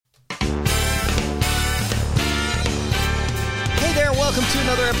welcome to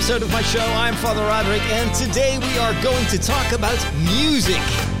another episode of my show. I'm Father Roderick, and today we are going to talk about music.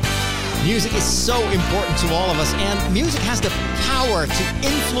 Music is so important to all of us, and music has the power to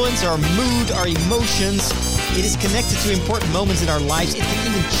influence our mood, our emotions. It is connected to important moments in our lives. It can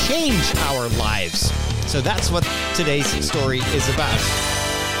even change our lives. So that's what today's story is about.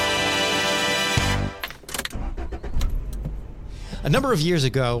 A number of years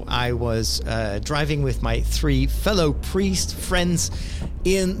ago, I was driving with my three fellow priest friends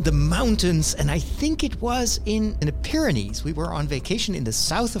in the mountains, and I think it was in the Pyrenees. We were on vacation in the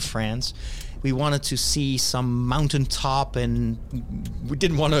south of France. We wanted to see some mountaintop, and we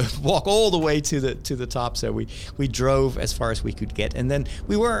didn't want to walk all the way to the top, so we drove as far as we could get. And then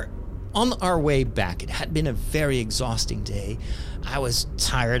we were on our way back. It had been a very exhausting day. I was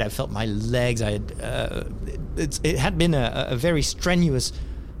tired. I felt my legs. It had been a very strenuous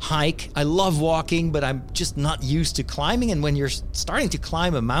hike. I love walking, but I'm just not used to climbing. And when you're starting to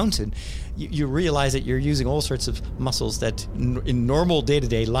climb a mountain, you realize that you're using all sorts of muscles that in normal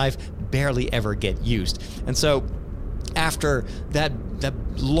day-to-day life barely ever get used. And so after that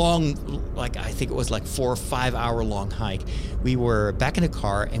long, I think it was 4 or 5 hour long hike, we were back in the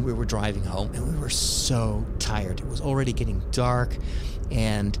car and we were driving home, and we were so tired. It was already getting dark,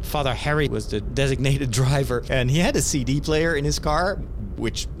 and Father Harry was the designated driver, and he had a CD player in his car,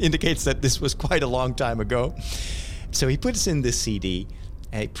 which indicates that this was quite a long time ago. So he puts in this CD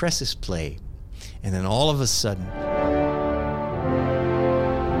and he presses play, and then all of a sudden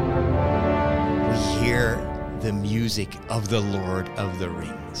we hear the music of the Lord of the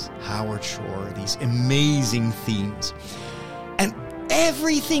Rings, Howard Shore, these amazing themes. And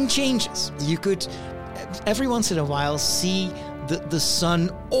everything changes. You could, every once in a while, see the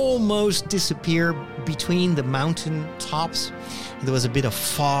sun almost disappear between the mountain tops. There was a bit of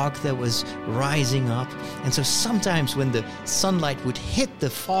fog that was rising up. And so sometimes when the sunlight would hit the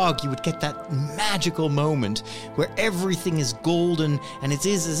fog, you would get that magical moment where everything is golden and it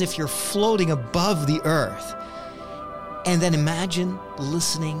is as if you're floating above the earth. And then imagine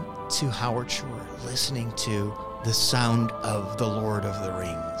listening to Howard Shore, listening to the sound of the Lord of the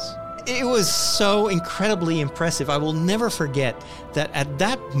Rings. It was so incredibly impressive. I will never forget that at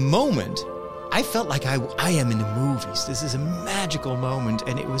that moment, I felt like I am in the movies. This is a magical moment,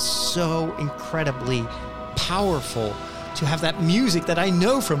 and it was so incredibly powerful to have that music that I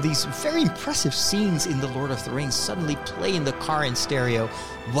know from these very impressive scenes in The Lord of the Rings suddenly play in the car in stereo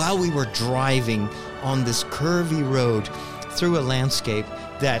while we were driving on this curvy road through a landscape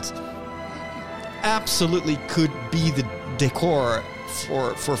that absolutely could be the decor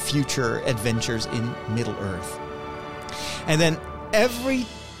for future adventures in Middle-earth. And then every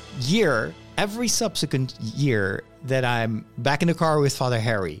subsequent year that I'm back in the car with Father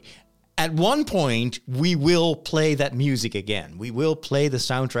Harry, at one point, we will play that music again. We will play the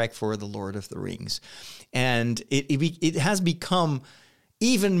soundtrack for The Lord of the Rings. And it has become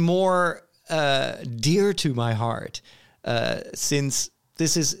even more dear to my heart since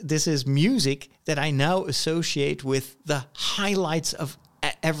this is music that I now associate with the highlights of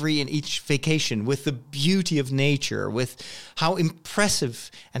every and each vacation, with the beauty of nature, with how impressive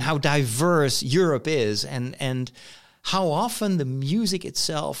and how diverse Europe is, and how often the music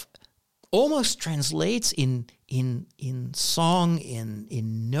itself almost translates in song,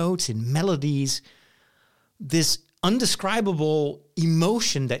 in notes, in melodies, this undescribable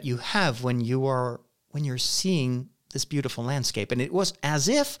emotion that you have when you're seeing this beautiful landscape. And it was as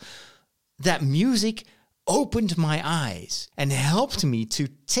if that music opened my eyes and helped me to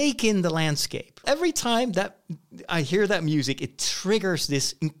take in the landscape. Every time that I hear that music, it triggers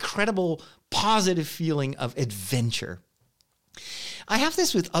this incredible positive feeling of adventure. I have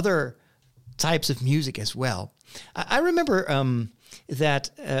this with other types of music as well. I remember that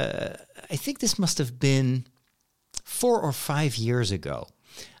I think this must have been 4 or 5 years ago.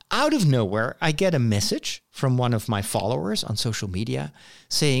 Out of nowhere, I get a message from one of my followers on social media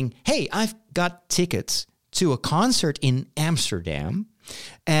saying, "Hey, I've got tickets to a concert in Amsterdam,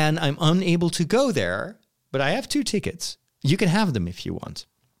 and I'm unable to go there, but I have 2 tickets. You can have them if you want."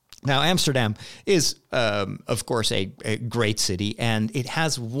 Now, Amsterdam is, of course, a great city, and it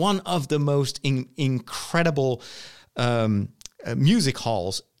has one of the most incredible music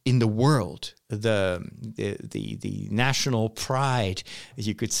halls in the world. The national pride,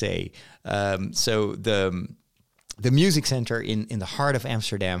 you could say. So the music center in the heart of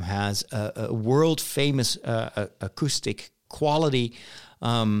Amsterdam has a world famous acoustic quality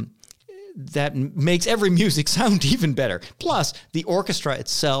makes every music sound even better. Plus, the orchestra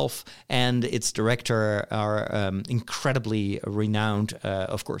itself and its director are incredibly renowned.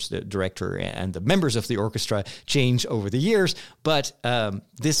 Of course, the director and the members of the orchestra change over the years, but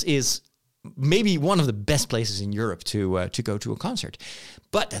this is maybe one of the best places in Europe to go to a concert.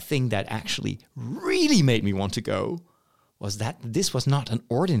 But the thing that actually really made me want to go was that this was not an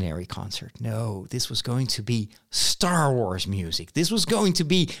ordinary concert. No, this was going to be Star Wars music. This was going to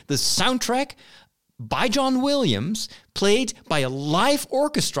be the soundtrack by John Williams, played by a live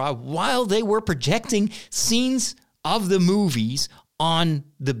orchestra while they were projecting scenes of the movies on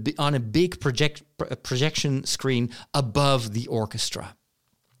a big projection screen above the orchestra.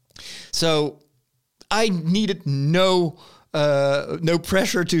 So I needed no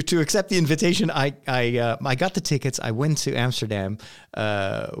pressure to accept the invitation. I got the tickets. I went to Amsterdam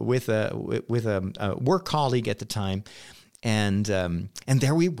with a work colleague at the time, and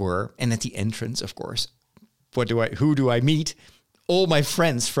there we were. And at the entrance, of course, who do I meet? All my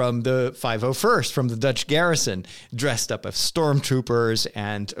friends from the 501st, from the Dutch garrison, dressed up as stormtroopers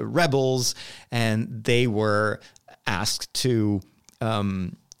and rebels, and they were asked to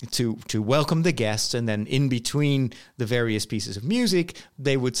welcome the guests, and then in between the various pieces of music,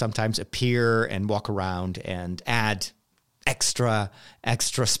 they would sometimes appear and walk around and add extra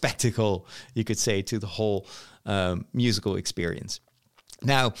spectacle, you could say, to the whole musical experience.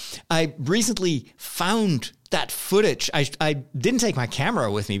 Now, I recently found that footage. I didn't take my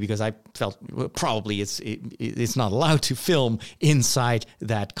camera with me because I felt probably it's not allowed to film inside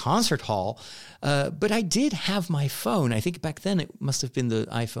that concert hall. But I did have my phone. I think back then it must have been the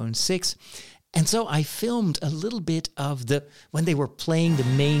iPhone 6. And so I filmed a little bit of when they were playing the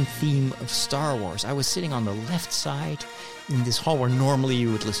main theme of Star Wars. I was sitting on the left side in this hall where normally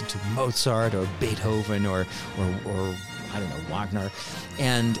you would listen to Mozart or Beethoven or I don't know, Wagner.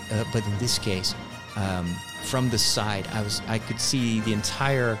 And but in this case, from the side, I could see the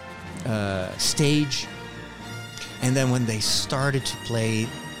entire stage. And then when they started to play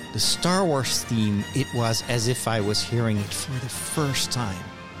the Star Wars theme, it was as if I was hearing it for the first time.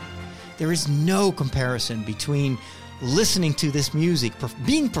 There is no comparison between listening to this music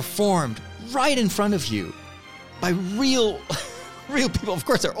being performed right in front of you by real people. Of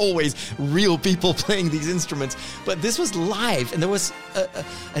course, there are always real people playing these instruments, but this was live, and there was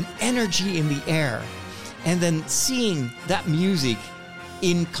an energy in the air. And then seeing that music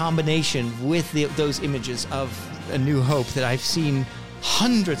in combination with those images of A New Hope that I've seen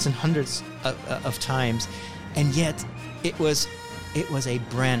hundreds and hundreds of times, and yet it was a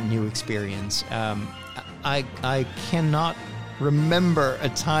brand new experience. I cannot remember a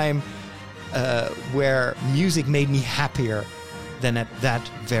time where music made me happier than at that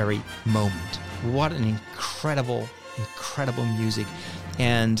very moment. What an incredible music.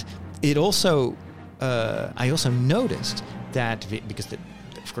 And it also, I also noticed that because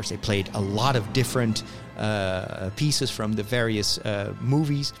of course they played a lot of different pieces from the various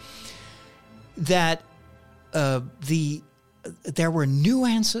movies, that there were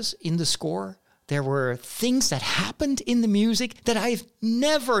nuances in the score. There were things that happened in the music that I've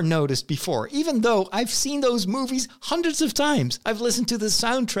never noticed before, even though I've seen those movies hundreds of times. I've listened to the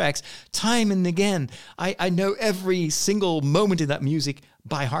soundtracks time and again. I know every single moment in that music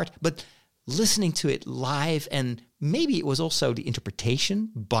by heart, but listening to it live, and maybe it was also the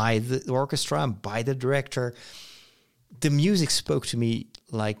interpretation by the orchestra and by the director, the music spoke to me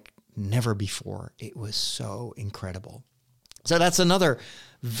like never before. It was so incredible. So that's another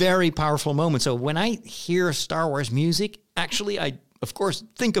very powerful moment. So when I hear Star Wars music, actually, I, of course,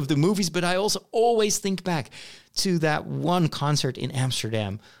 think of the movies, but I also always think back to that one concert in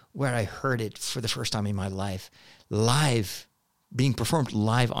Amsterdam where I heard it for the first time in my life, live, being performed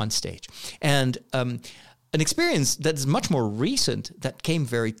live on stage. And an experience that is much more recent that came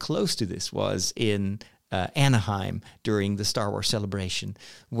very close to this was in Anaheim during the Star Wars celebration,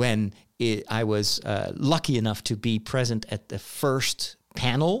 when I was lucky enough to be present at the first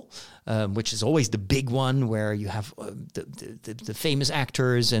panel, which is always the big one where you have the famous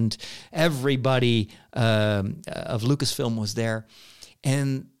actors and everybody of Lucasfilm was there.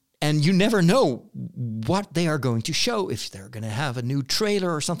 And you never know what they are going to show, if they're going to have a new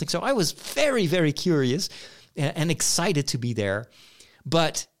trailer or something. So I was very, very curious and excited to be there.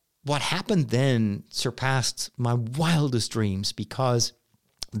 But what happened then surpassed my wildest dreams, because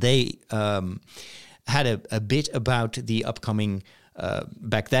they had a bit about the upcoming,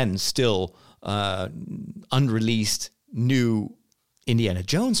 back then still unreleased new Indiana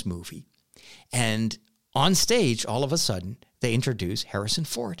Jones movie. And on stage, all of a sudden, they introduce Harrison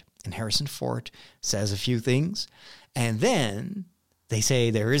Ford. And Harrison Ford says a few things, and then they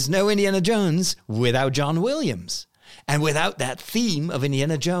say there is no Indiana Jones without John Williams and without that theme of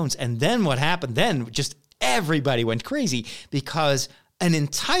Indiana Jones. And then what happened then, just everybody went crazy because an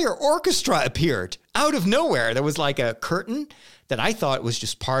entire orchestra appeared out of nowhere. There was like a curtain that I thought was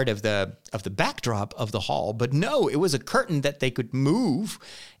just part of the backdrop of the hall, but no, it was a curtain that they could move.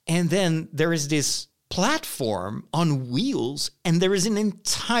 And then there is this platform on wheels, and there is an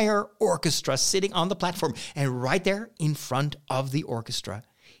entire orchestra sitting on the platform. And right there in front of the orchestra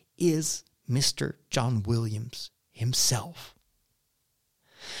is Mr. John Williams himself.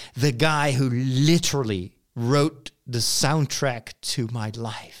 The guy who literally wrote the soundtrack to my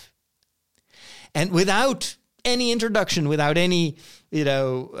life. And without any introduction, without any,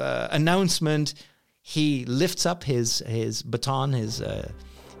 announcement, he lifts up his baton,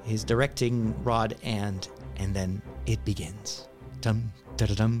 his directing rod, and then it begins. Dum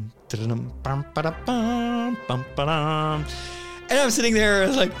da-da-dum, da-da-dum, bum ba-da-bum, bum ba-dum. And I'm sitting there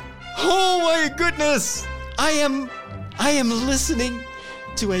like, oh my goodness, I am listening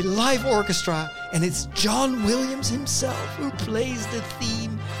to a live orchestra, and it's John Williams himself who plays the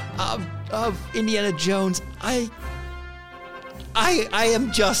theme of Indiana Jones. I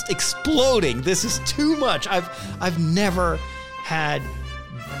am just exploding. This is too much. I've never had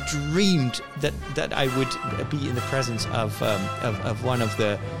dreamed that I would be in the presence of one of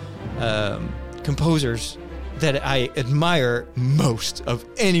the composers that I admire most of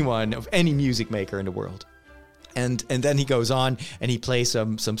anyone, of any music maker in the world. And then he goes on and he plays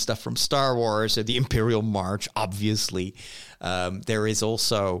some stuff from Star Wars, the Imperial March, obviously. There is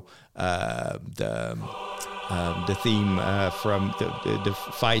also the theme from the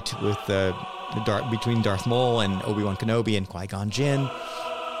fight with between Darth Maul and Obi-Wan Kenobi and Qui-Gon Jinn,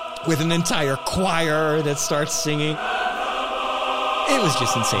 with an entire choir that starts singing. It was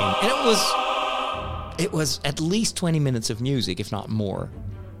just insane. And it was at least 20 minutes of music, if not more.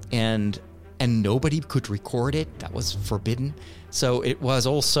 And nobody could record it. That was forbidden. So it was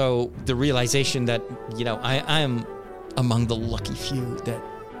also the realization that, I am among the lucky few that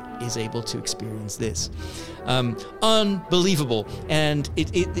is able to experience this. Unbelievable. And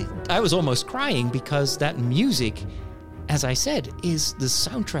I was almost crying because that music, as I said, is the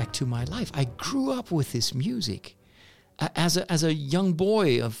soundtrack to my life. I grew up with this music. As a young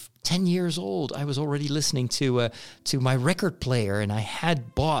boy of 10 years old, I was already listening to my record player, and I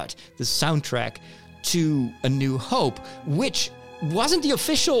had bought the soundtrack to A New Hope, which wasn't the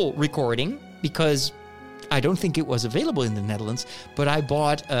official recording because I don't think it was available in the Netherlands, but I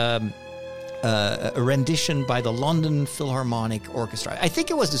bought a rendition by the London Philharmonic Orchestra. I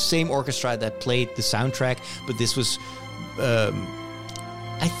think it was the same orchestra that played the soundtrack, but this was...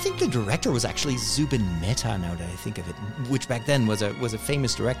 I think the director was actually Zubin Mehta, now that I think of it, which back then was a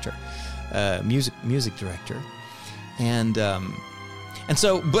famous director, music director, and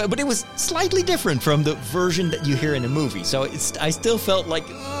so, but it was slightly different from the version that you hear in the movie. So I still felt like,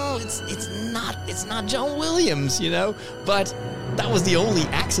 oh, it's not John Williams, but that was the only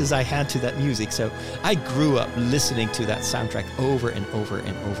access I had to that music. So I grew up listening to that soundtrack over and over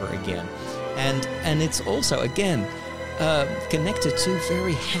and over again, and it's also again. Connected to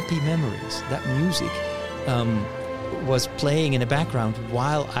very happy memories. That music was playing in the background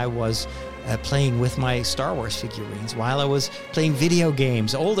while I was playing with my Star Wars figurines, while I was playing video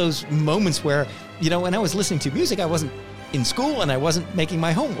games, all those moments where, when I was listening to music, I wasn't in school and I wasn't making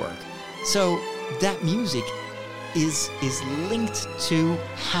my homework. So that music is linked to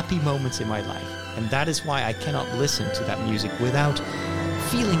happy moments in my life. And that is why I cannot listen to that music without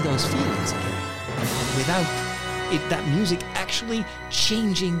feeling those feelings again, and without that music actually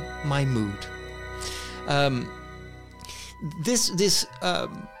changing my mood. This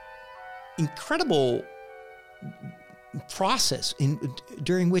incredible process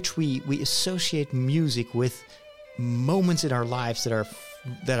during which we associate music with moments in our lives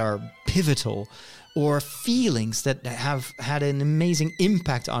that are pivotal, or feelings that have had an amazing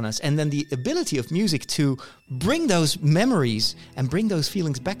impact on us. And then the ability of music to bring those memories and bring those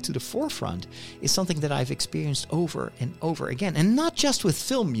feelings back to the forefront is something that I've experienced over and over again. And not just with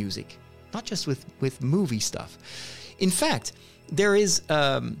film music, not just with movie stuff. In fact, there's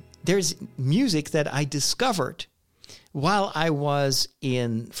music that I discovered while I was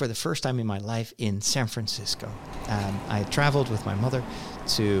for the first time in my life, in San Francisco. I traveled with my mother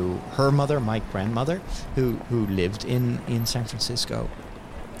to her mother, my grandmother, who lived in San Francisco,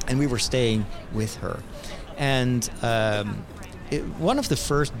 and we were staying with her. And one of the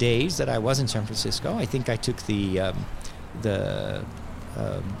first days that I was in San Francisco, I think I took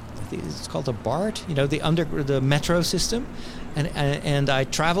it's called a BART, the metro system, and I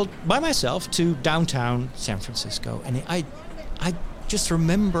traveled by myself to downtown San Francisco, and I just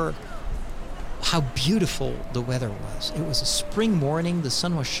remember how beautiful the weather was. It was a spring morning. The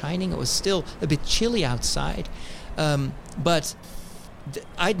sun was shining. It was still a bit chilly outside. But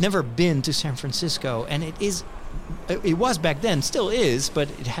I'd never been to San Francisco, and it was back then, still is, but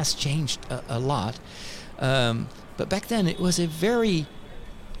it has changed a lot. But back then, it was a very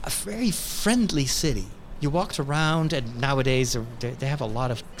friendly city. You walked around, and nowadays they have a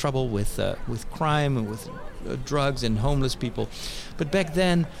lot of trouble with crime and with drugs and homeless people. But back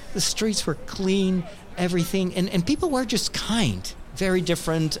then, the streets were clean, everything, and people were just kind. Very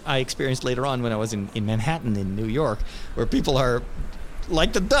different. I experienced later on when I was in Manhattan, in New York, where people are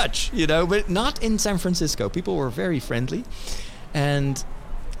like the Dutch, but not in San Francisco. People were very friendly. And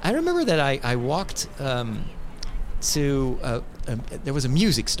I remember that I walked to there was a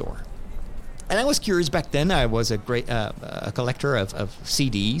music store. And I was curious back then. I was a great a collector of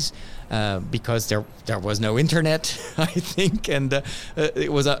CDs because there was no internet, I think, and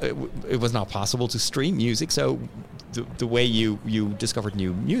it was not possible to stream music. So the way you discovered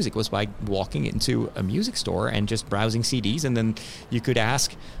new music was by walking into a music store and just browsing CDs, and then you could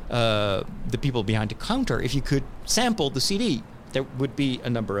ask the people behind the counter if you could sample the CD. There would be a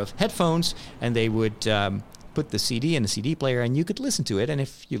number of headphones, and they would put the CD in a CD player, and you could listen to it. And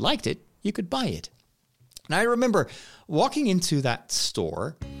if you liked it, you could buy it. And I remember walking into that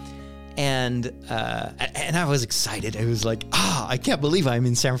store, and I was excited. I was like, I can't believe I'm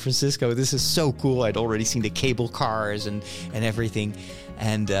in San Francisco. This is so cool. I'd already seen the cable cars and everything.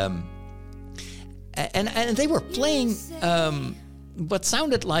 And they were playing what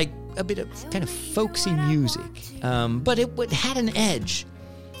sounded like a bit of kind of folksy music. But it had an edge.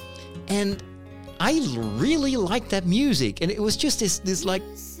 And I really liked that music. And it was just this like,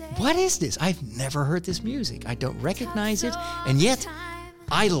 what is this? I've never heard this music. I don't recognize it. And yet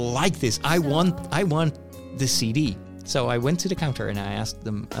I like this. I want this CD. So I went to the counter and I asked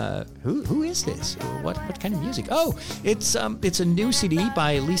them, who is this? What kind of music? Oh, it's a new CD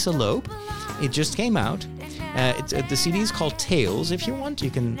by Lisa Loeb. It just came out. The CD is called Tales. If you want, you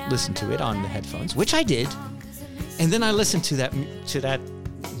can listen to it on the headphones, which I did. And then I listened to that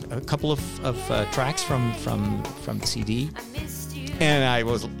a couple of tracks from the CD. And I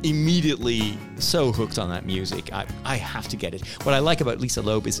was immediately so hooked on that music. I have to get it. What I like about Lisa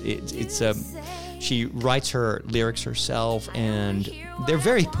Loeb is she writes her lyrics herself, and they're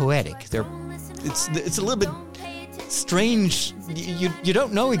very poetic. It's a little bit strange. You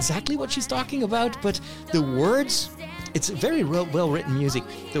don't know exactly what she's talking about, but the words, it's very well written music.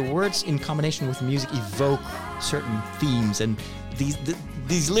 The words in combination with the music evoke certain themes, and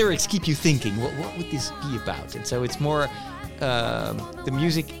these lyrics keep you thinking, what would this be about? And so it's more. The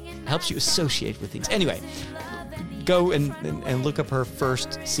music helps you associate with things. Anyway, go and look up her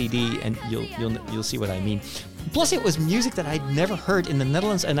first CD, and you'll see what I mean. Plus, it was music that I'd never heard in the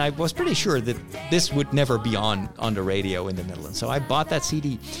Netherlands, and I was pretty sure that this would never be on the radio in the Netherlands. So I bought that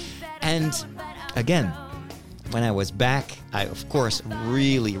CD, and again, when I was back, I of course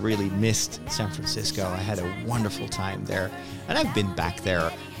really missed San Francisco. I had a wonderful time there, and I've been back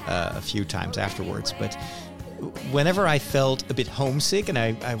there a few times afterwards, but. Whenever I felt a bit homesick and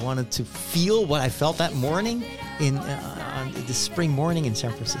I wanted to feel what I felt that morning on the spring morning in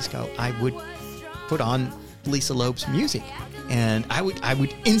San Francisco, I would put on Lisa Loeb's music, and I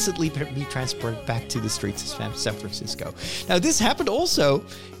would instantly be transported back to the streets of San Francisco. Now, this happened also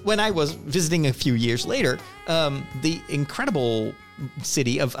when I was visiting a few years later the incredible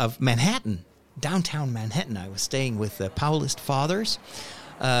city of Manhattan, downtown Manhattan. I was staying with the Paulist Fathers,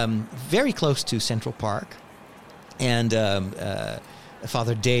 very close to Central Park. And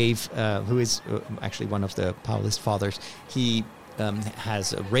Father Dave, who is actually one of the Paulist Fathers, he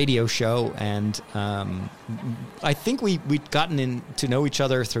has a radio show, and I think we'd gotten to know each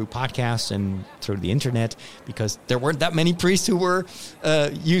other through podcasts and through the internet, because there weren't that many priests who were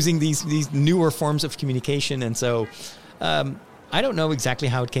using these newer forms of communication. And so I don't know exactly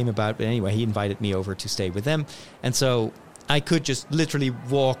how it came about, but anyway, he invited me over to stay with them. And so I could just literally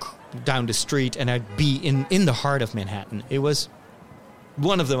walk down the street and I'd be in the heart of Manhattan. It was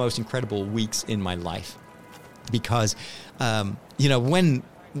one of the most incredible weeks in my life, because when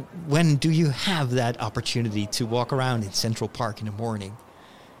do you have that opportunity to walk around in Central Park in the morning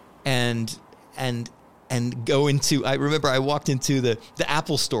and go into, I remember I walked into the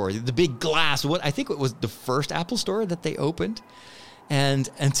Apple store, the big glass, I think it was the first Apple store that they opened, and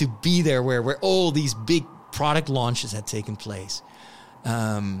to be there where all these big product launches had taken place.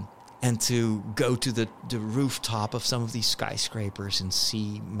 And to go to the rooftop of some of these skyscrapers and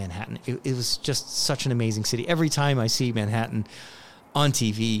see Manhattan. It was just such an amazing city. Every time I see Manhattan on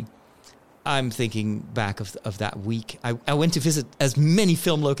TV, I'm thinking back of that week. I went to visit as many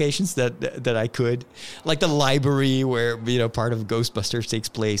film locations that I could, like the library where part of Ghostbusters takes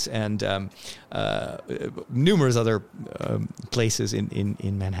place, and numerous other places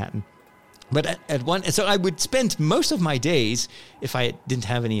in Manhattan. But so I would spend most of my days, if I didn't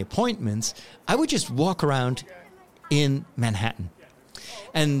have any appointments, I would just walk around in Manhattan.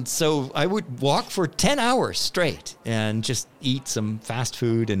 And so I would walk for 10 hours straight and just eat some fast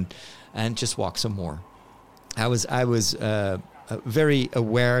food and just walk some more. I was very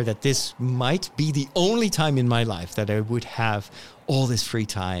aware that this might be the only time in my life that I would have all this free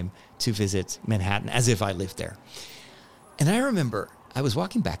time to visit Manhattan, as if I lived there. And I remember I was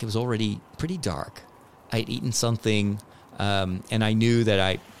walking back. It was already pretty dark. I'd eaten something, and I knew that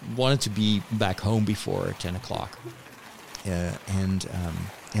I wanted to be back home before 10 o'clock. And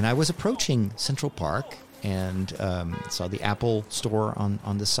I was approaching Central Park, and saw the Apple store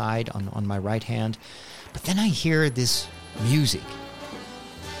on the side, on my right hand. But then I hear this music.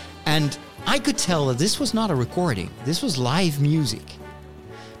 And I could tell that this was not a recording. This was live music.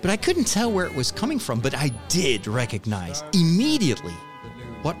 But I couldn't tell where it was coming from, but I did recognize immediately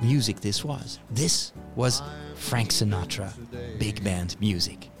what music this was. This was Frank Sinatra big band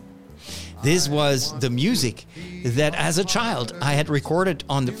music. This was the music that as a child I had recorded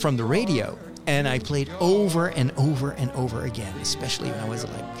from the radio. And I played over and over and over again, especially when I was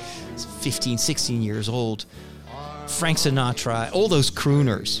like 15, 16 years old. Frank Sinatra, all those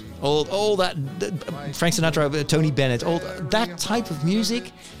crooners, all that, Frank Sinatra, Tony Bennett, all that type of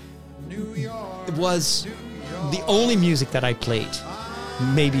music was the only music that I played,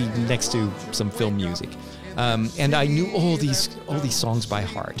 maybe next to some film music. And I knew all these songs by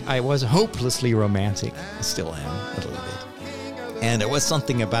heart. I was hopelessly romantic. I still am a little bit. And there was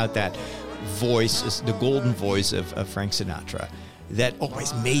something about that voice, the golden voice of Frank Sinatra, that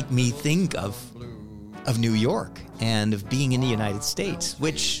always made me think of New York and of being in the United States,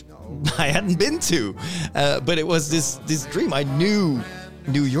 which I hadn't been to. But it was this dream. I knew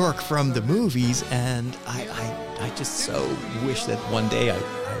New York from the movies, and I just so wish that one day I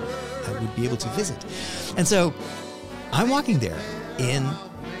would be able to visit. And so I'm walking there in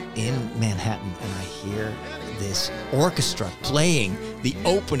Manhattan, and I hear this orchestra playing the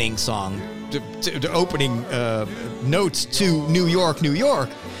opening song, the opening notes to New York, New York.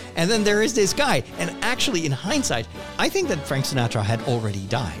 And then there is this guy. And actually, in hindsight, I think that Frank Sinatra had already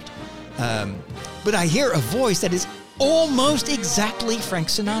died. But I hear a voice that is almost exactly Frank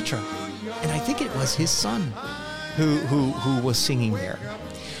Sinatra. And I think it was his son who was singing there.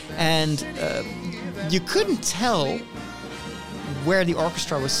 And you couldn't tell where the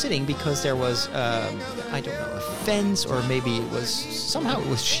orchestra was sitting because there was, I don't know, a fence, or maybe it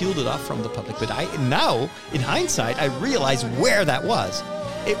was shielded off from the public. But now, in hindsight, I realize where that was.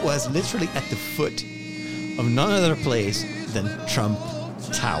 It was literally at the foot of none other place than Trump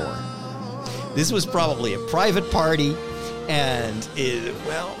Tower. This was probably a private party, and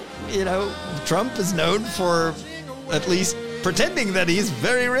Trump is known for at least pretending that he's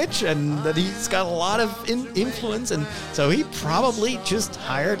very rich and that he's got a lot of influence, and so he probably just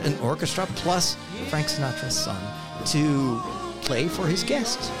hired an orchestra plus Frank Sinatra's son to play for his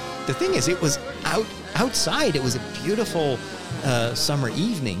guests. The thing is, it was outside. It was a beautiful summer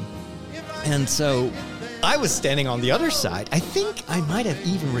evening, and so I was standing on the other side. I think I might have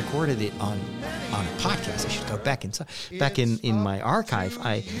even recorded it on a podcast. I should go back in my archive.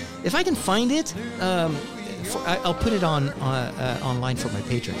 If I can find it. I'll put it online for my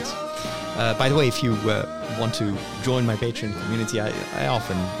patrons. By the way, if you want to join my Patreon community, I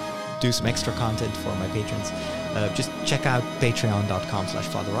often do some extra content for my patrons. Just check out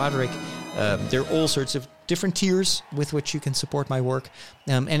patreon.com/Father Roderick. There are all sorts of different tiers with which you can support my work.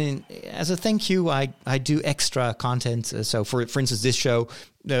 As a thank you, I do extra content. So for instance, this show,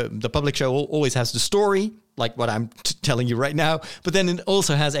 the public show always has the story, like what I'm telling you right now, but then it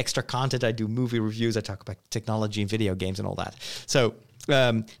also has extra content. I do movie reviews. I talk about technology and video games and all that. So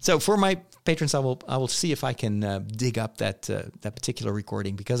for my patrons, I will see if I can dig up that particular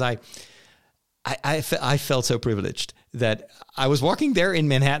recording, because I felt so privileged that I was walking there in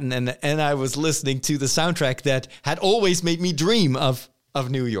Manhattan and I was listening to the soundtrack that had always made me dream of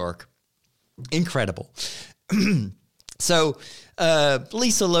New York. Incredible. So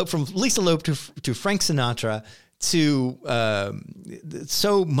Lisa Loeb, from Lisa Loeb to Frank Sinatra to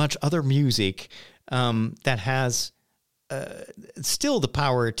so much other music that has still the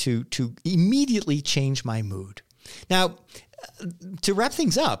power to immediately change my mood. Now, to wrap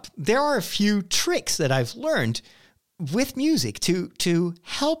things up, there are a few tricks that I've learned with music to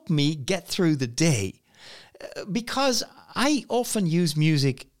help me get through the day, because I often use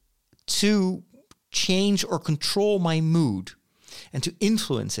music to change or control my mood and to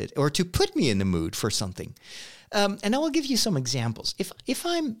influence it or to put me in the mood for something. And I will give you some examples. If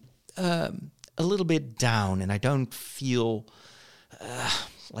I'm a little bit down and I don't feel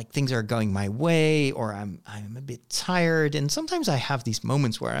like things are going my way, or I'm a bit tired, and sometimes I have these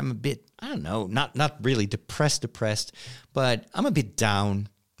moments where I'm a bit, I don't know, not really depressed, but I'm a bit down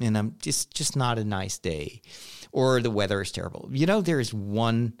and I'm just not a nice day, or the weather is terrible. You know, there is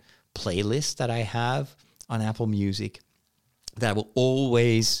one playlist that I have on Apple Music that will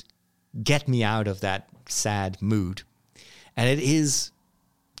always get me out of that sad mood, and it is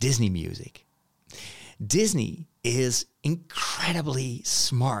Disney music. Disney is incredibly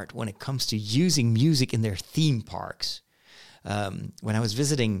smart when it comes to using music in their theme parks. When I was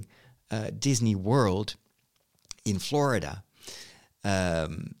visiting Disney World in Florida,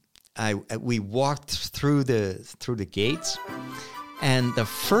 we walked through the gates, and the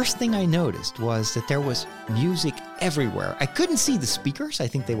first thing I noticed was that there was music everywhere. I couldn't see the speakers. I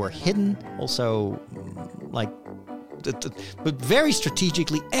think they were hidden. Also, but very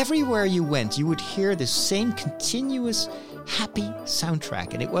strategically, everywhere you went, you would hear the same continuous happy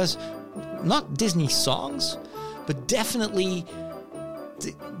soundtrack. And it was not Disney songs, but definitely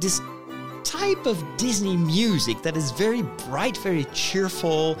this type of Disney music that is very bright, very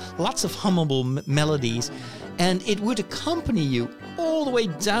cheerful, lots of hummable melodies. And it would accompany you all the way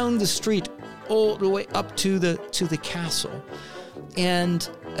down the street, all the way up to the castle. And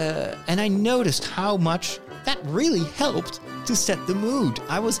I noticed how much that really helped to set the mood.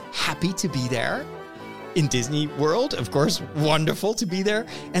 I was happy to be there in Disney World, of course, wonderful to be there.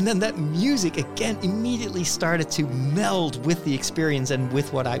 And then that music again immediately started to meld with the experience and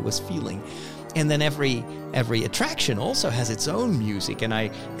with what I was feeling. And then every attraction also has its own music. And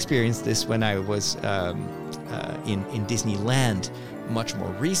I experienced this when I was in Disneyland much more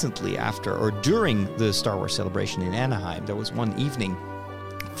recently, after or during the Star Wars celebration in Anaheim. There was one evening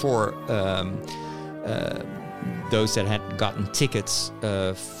for those that had gotten tickets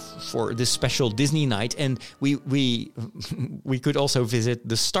for this special Disney night, and we could also visit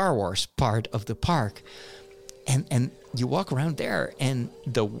the Star Wars part of the park, and you walk around there, and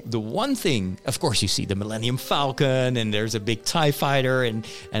the one thing, of course, you see the Millennium Falcon, and there's a big TIE fighter and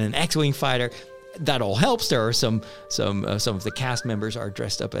an X-wing fighter. That all helps. There are some of the cast members are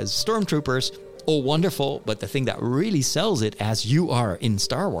dressed up as stormtroopers. All wonderful, but the thing that really sells it, as you are in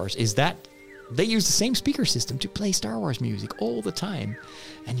Star Wars, is that they use the same speaker system to play Star Wars music all the time.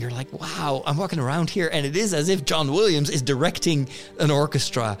 And you're like, wow, I'm walking around here, and it is as if John Williams is directing an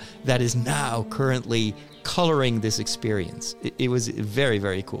orchestra that is now currently coloring this experience. It was very,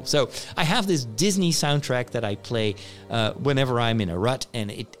 very cool. So I have this Disney soundtrack that I play whenever I'm in a rut,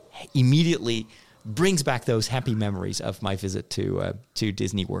 and it immediately brings back those happy memories of my visit to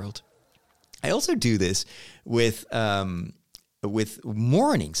Disney World. I also do this with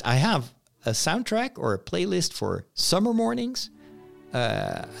mornings. I have a soundtrack or a playlist for summer mornings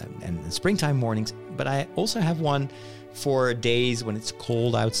and springtime mornings, but I also have one for days when it's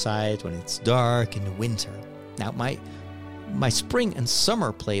cold outside, when it's dark in the winter. Now, my spring and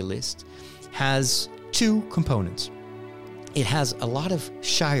summer playlist has two components. It has a lot of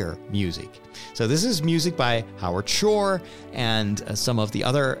Shire music. So this is music by Howard Shore and some of the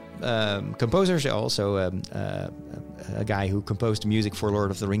other composers, also a guy who composed music for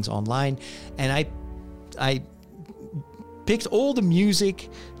Lord of the Rings Online. And I picked all the music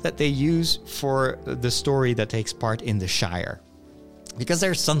that they use for the story that takes part in the Shire, because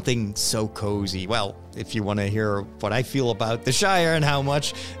there's something so cozy. Well, if you want to hear what I feel about the Shire and how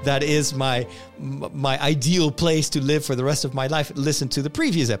much that is my ideal place to live for the rest of my life, listen to the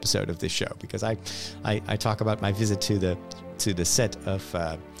previous episode of this show, because I talk about my visit to the set of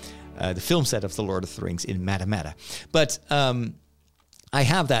the film set of the Lord of the Rings in Matamata. But I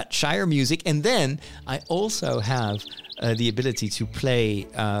have that Shire music, and then I also have the ability to play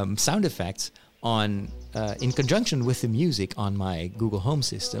sound effects in conjunction with the music on my Google Home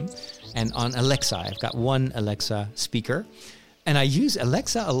system and on Alexa. I've got one Alexa speaker, and I use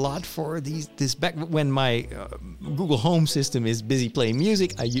Alexa a lot for this back when my Google Home system is busy playing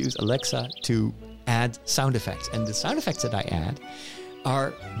music. I use Alexa to add sound effects, and the sound effects that I add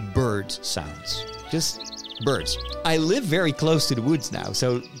are bird sounds, just birds. I live very close to the woods now,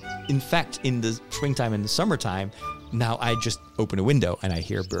 so in fact, in the springtime and the summertime, now I just open a window and I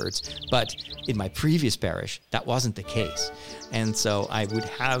hear birds. But in my previous parish, that wasn't the case. And so I would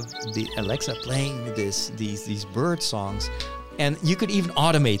have the Alexa playing these bird songs. And you could even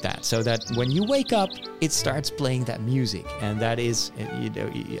automate that so that when you wake up, it starts playing that music. And that is,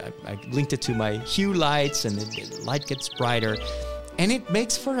 I linked it to my Hue lights, and the light gets brighter. And it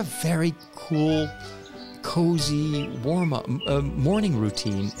makes for a very cool, cozy, warm up morning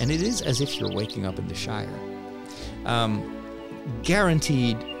routine. And it is as if you're waking up in the Shire.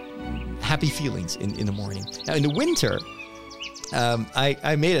 Guaranteed happy feelings in the morning. Now, in the winter,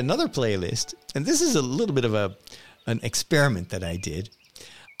 I made another playlist. And this is a little bit of an experiment that I did.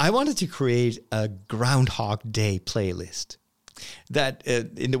 I wanted to create a Groundhog Day playlist. That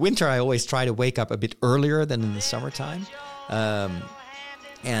in the winter, I always try to wake up a bit earlier than in the summertime.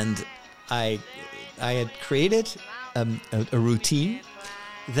 And I had created a routine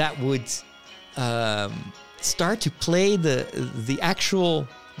that would start to play the actual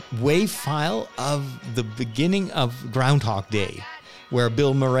wave file of the beginning of Groundhog Day, where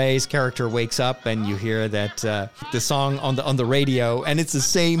Bill Murray's character wakes up and you hear that the song on the radio, and it's the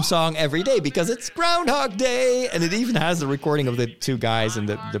same song every day because it's Groundhog Day, and it even has the recording of the two guys and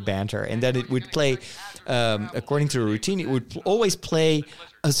the banter, and then it would play, according to the routine, it would always play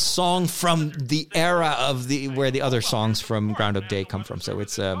a song from the era of where the other songs from Groundhog Day come from. So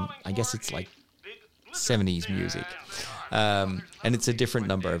it's I guess it's like 70s music, and it's a different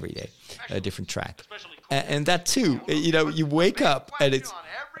number every day, a different track. And that too, you wake up and it's,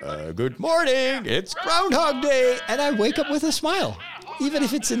 good morning, it's Groundhog Day. And I wake up with a smile. Even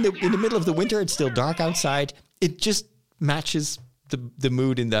if it's in the middle of the winter, it's still dark outside. It just matches the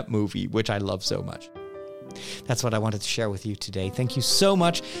mood in that movie, which I love so much. That's what I wanted to share with you today. Thank you so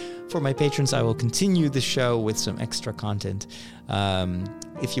much. For my patrons, I will continue the show with some extra content.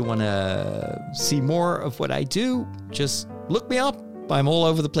 If you want to see more of what I do, just look me up. I'm all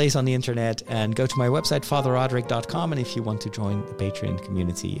over the place on the internet, and go to my website, fatherroderick.com. And if you want to join the Patreon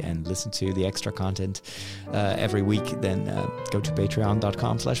community and listen to the extra content every week, then go to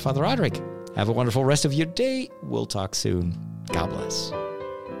patreon.com/fatherroderick. Have a wonderful rest of your day. We'll talk soon. God bless.